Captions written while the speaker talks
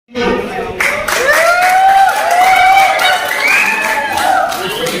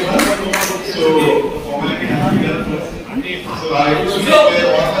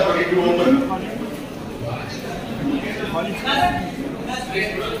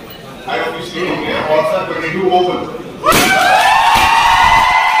I officially declare Orsa 2K22 open.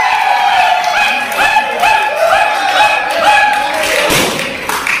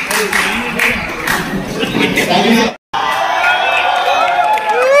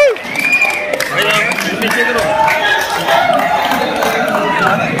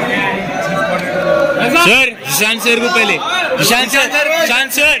 Sir Ishan sir को पहले Ishan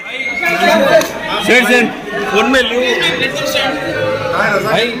sir phone में लो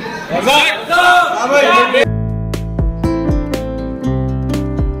भाई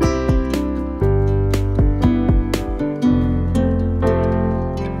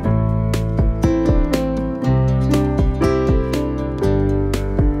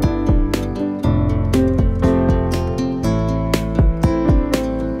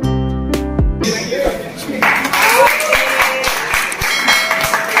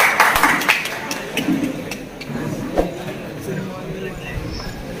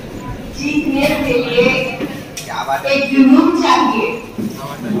जीतने के लिए एक जुनून चाहिए,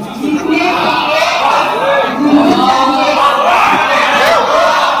 जीतने के लिए जुनून चाहिए,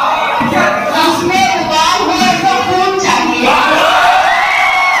 इसमें उबाल है तो खून चाहिए,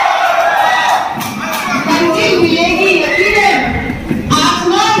 मंजिल मिलेगी यकीनन,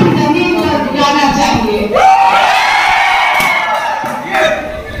 आसमान जमीन पर जाना चाहिए।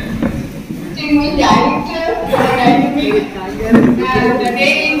 The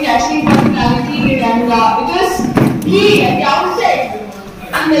main dashing personality because he at the outset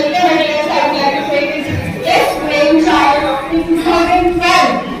in the years I would like to say is yes, brainchild in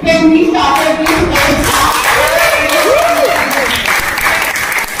 2012 when we started this course.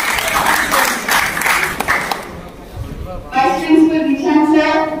 Vice Principal Dishan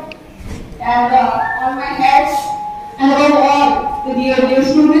sir and all my heads and above all the dear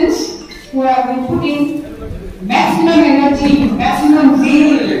students who have been putting maximum energy, maximum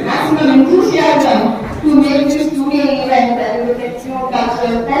zeal, maximum enthusiasm to make this today event with its new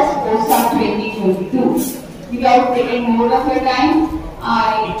cultural fest Orsa 2022. Without taking more of your time,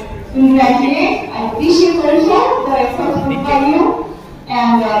 I congratulate, I appreciate also the efforts put by you.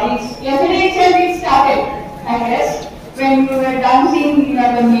 And yesterday itself it started, I guess, when we were dancing near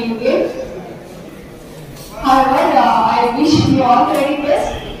the main gate. However, I wish you all the very best,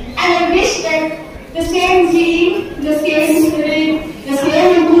 and I wish that the same zeal, the same spirit, the same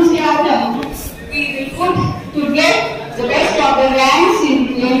enthusiasm we will put to get the best of the ranks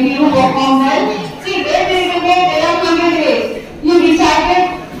in you perform well. See, there is a way, there are 100 ways. You decided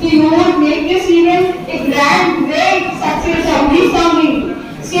you would make this event a grand, great success of resounding.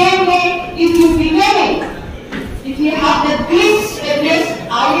 Same way, if you become it, if you have the bliss that yes,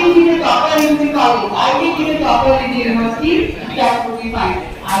 I will be the topper in the college, I will be the topper in the university, that would be fine.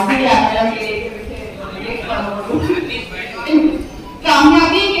 I will have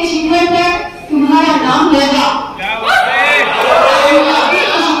कामयाबी के शिखर पर तुम्हारा नाम होगा, कामयाबी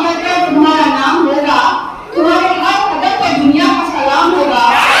के शिखर पर तुम्हारा नाम होगा, तुम्हारे हर कदम पर दुनिया का सलाम होगा,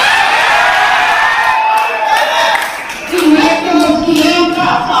 तुम्हें मुश्किलों का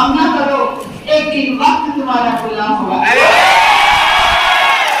सामना करो, एक दिन वक्त तुम्हारा गुलाम होगा।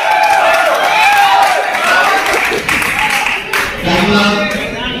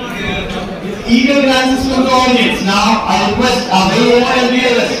 Eager glances from the audience. Now, I request our very own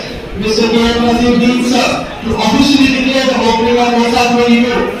LBLS, Mr. Mateen sir, to officially declare the opening of Orsa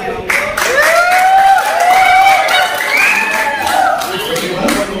 22.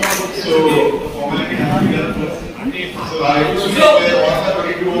 So, I officially declare Orsa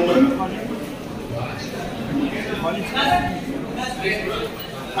 22 open.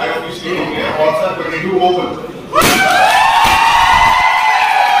 I officially declare Orsa 22 open.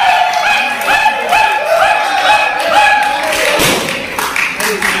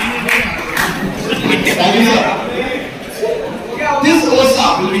 This Orsa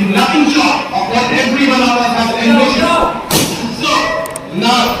will be nothing short of what every one of us has envisioned. So,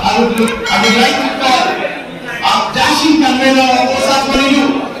 now I would like to call our dashing convener of Orsa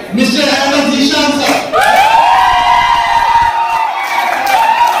 22, Mr. Dishan sir.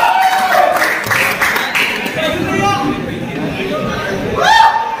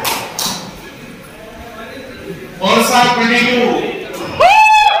 Orsa 22.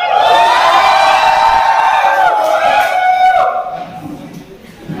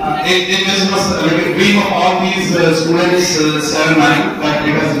 It was like a dream of all these students, 7, 9, that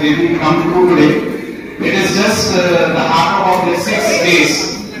it has really come true today. It is just the heart of the 6 days.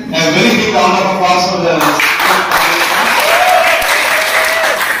 A very big round of applause for the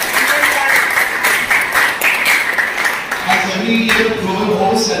as every year global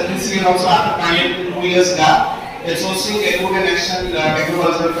hosts, and this year also after 2 years gap, It's hosting a National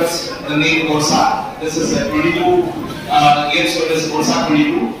Technological Fest named Orsa. This is 22 years old, is Orsa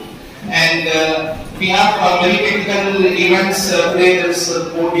 22. And we have many technical events today. There is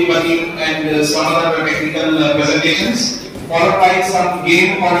Mateen and some other technical presentations, followed by some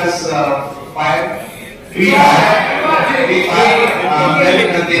game called as Fire. They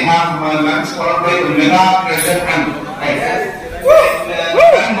have lunch followed by the mega treasure hunt.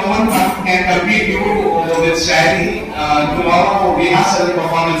 No one can compete you with charity. Tomorrow we have several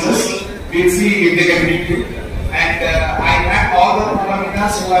performances. We'll see if they can beat you. And I thank all the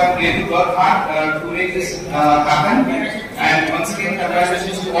performers who have really worked hard to make this happen. And once again,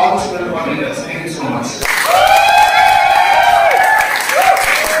 congratulations to all the student performers. Thank you so much.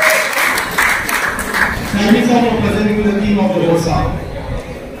 Thank you sir for presenting the team of the Orsa.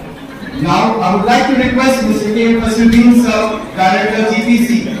 Now, I would like to request Mr. K. Facilities Director GPC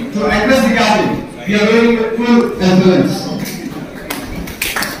to address the gathering. We are waiting with full endurance.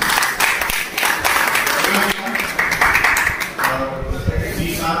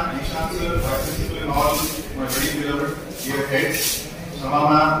 Heads,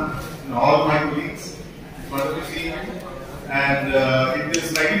 Shama and all my colleagues, wonderful to see you. And it is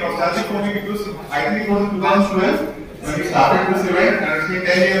slightly nostalgic for me because I think it was in 2012 when we started this event, and it's been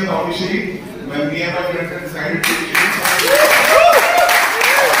 10 years now officially when me and my friends have decided to do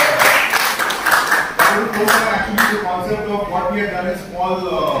actually the concept of what we had done is small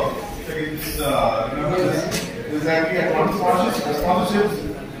is that we had got sponsorships.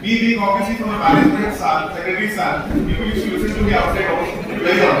 We being obviously from the management side, secretary side, people used to listen to me outside also, to be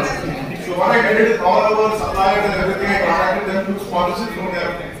very honest. So what I did is all our suppliers and everything, I contacted them to sponsorship from them.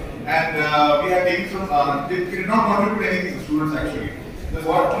 And we had taken some, we did not contribute anything to students actually. That's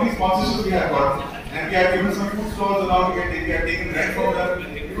what only sponsorships we had got. And we had given some food stalls along, we had taken rent from them.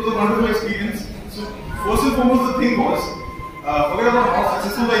 It was a wonderful experience. So first and foremost the thing was, forget about how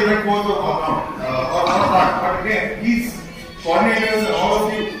successful the event was or not. But again, these coordinators and all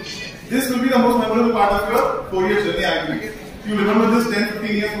of you, this will be the most memorable part of your 4-year journey, I believe. You remember this 10-15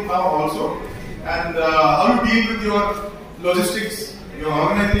 years from now also. And how you deal with your logistics, your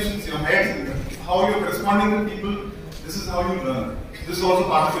organizations, your heads, how you're corresponding with people, this is how you learn. This is also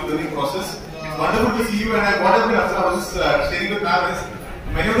part of your learning process. It's wonderful to see you, and what has been I was just sharing with Ma'am is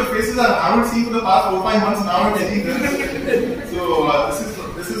many of the faces I haven't seen for the past 4-5 months now I'm taking this. So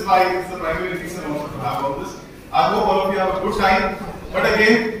this is why it's the primary reason also to have all this. I hope all of you have a good time. But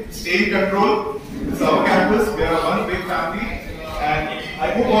again, stay in control. This is our campus. We are one big family. And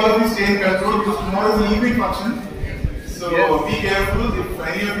I hope all of you stay in control because tomorrow is an evening function. So be careful. If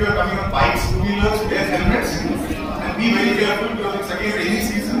any of you are coming on bikes, 2-wheelers, wear helmets. And be very careful because it's again rainy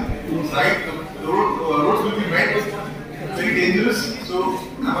season. Right? The roads will be wet. Very dangerous. So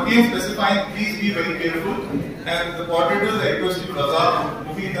I'm again specifying, please be very careful. And the coordinators, I request you, Raza,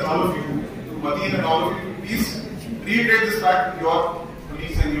 Mufid and all of you, to Mateen and all of you, please reiterate this fact to your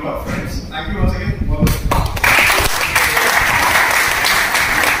colleagues and your friends. Thank you once again.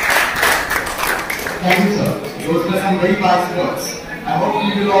 Thank you sir. Those were some very wise words. I hope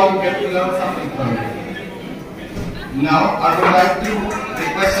you will all get to learn something from it. Now I would like to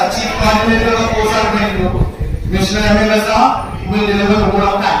request our Chief Coordinator of Orsa 22, Mr. M. who will deliver the word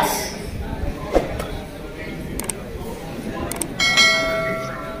of thanks.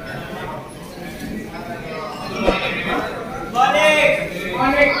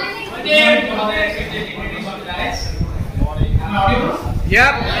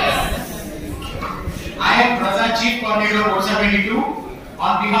 Yep. I am Raza, Chief Coordinator of Orsa 22.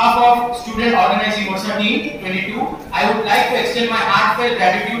 On behalf of student organizing Orsa Team 22, I would like to extend my heartfelt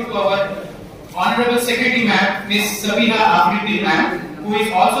gratitude to our Honorable Secretary Ma'am, Ms. Sabiha Afridi Ma'am, who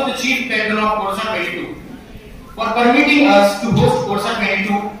is also the Chief Patron of Orsa 22, for permitting us to host Orsa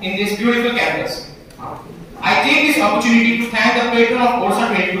 22 in this beautiful campus. I take this opportunity to thank the patron of Orsa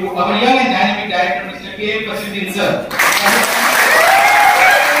 22, our young and dynamic director, Mr. K. Facilities sir,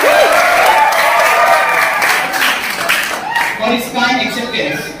 for his kind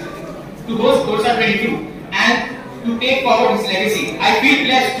acceptance to host Orsa 22 and to take forward his legacy. I feel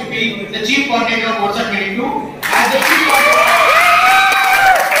blessed to be the Chief Coordinator of Orsa 22 as the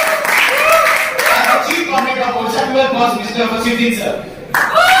Chief Coordinator of Orsa 12 was Mr. Facilities sir.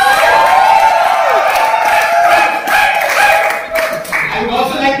 I would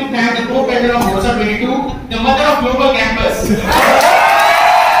also like to thank the co-patron of Orsa 22, the mother of global campus.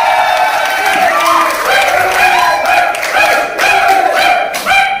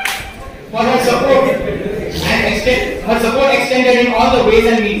 For her support and her support extended in all the ways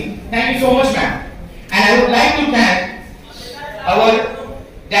and means. Thank you so much, ma'am. And I would like to thank our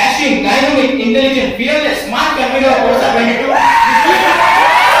dashing, dynamic, intelligent, fearless, smart,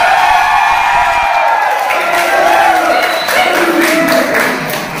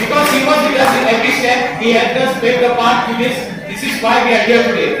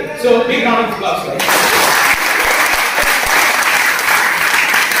 applause, sir.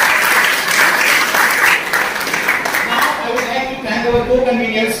 Now I would like to thank our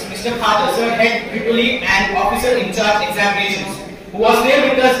co-conveners, Mr. Khaja sir, head Tripoli and officer in charge examinations, who was there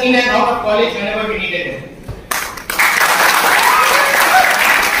with us in and out of college whenever we needed him.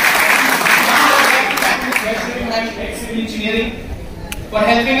 Civil engineering for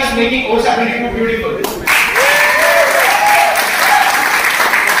helping us making Orsa 22 beautiful.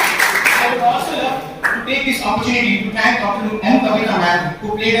 I would also love to take this opportunity to thank Dr. M. Kavita ma'am,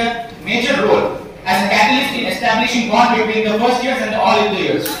 who played a major role as a catalyst in establishing bond between the first years and the all in the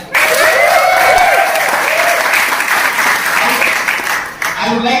years.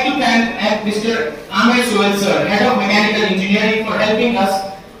 I would like to thank Mr. Amir Suel sir, head of mechanical engineering, for helping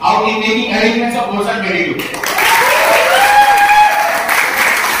us out in making arrangements of Orsa 22.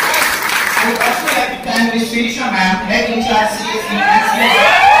 I would also like to thank Ms. Shirisha ma'am, head in charge CSE and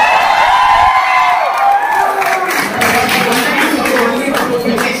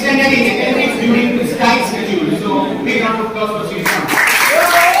which extended in attendance during this tight schedule. So, big round of applause for Shirisha.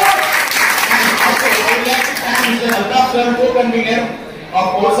 And also, I would like to thank Mr. Altaf sir, co-convener of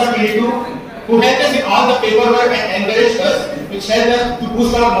Orsa 22, who helped us in all the paperwork and encouraged us, which helped us to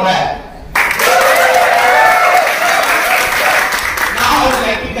boost our morale. Now I would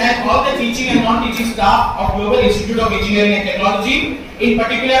like to thank all the teaching and non-teaching staff of Global Institute of Engineering and Technology, in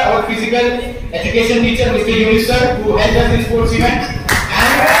particular our physical education teacher, Mr. Yunus sir, who helped us in sports events,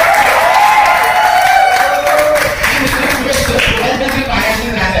 and Mr. Suresh sir, who helped us in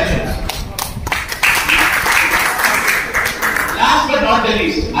financial transactions. Last but not the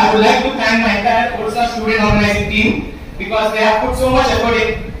least, I would like to thank my entire Orsa student organizing team, because they have put so much effort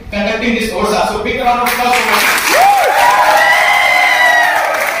in conducting this Orsa. So big round of applause for them.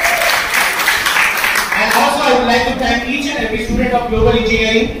 And also I would like to thank each and every student of global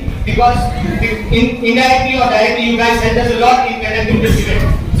engineering, because indirectly or directly you guys helped us a lot in conducting this event.